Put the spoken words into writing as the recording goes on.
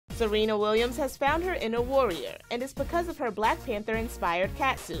Serena Williams has found her inner warrior, and it's because of her Black Panther-inspired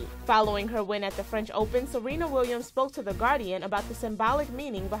catsuit. Following her win at the French Open, Serena Williams spoke to The Guardian about the symbolic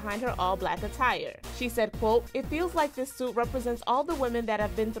meaning behind her all-black attire. She said, quote, "It feels like this suit represents all the women that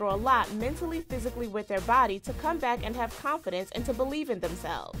have been through a lot mentally, physically with their body to come back and have confidence and to believe in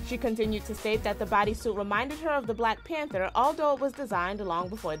themselves." She continued to state that the bodysuit reminded her of the Black Panther, although it was designed long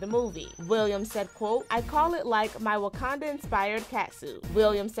before the movie. Williams said, quote, "I call it like my Wakanda-inspired catsuit."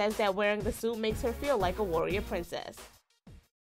 Williams says that wearing the suit makes her feel like a warrior princess.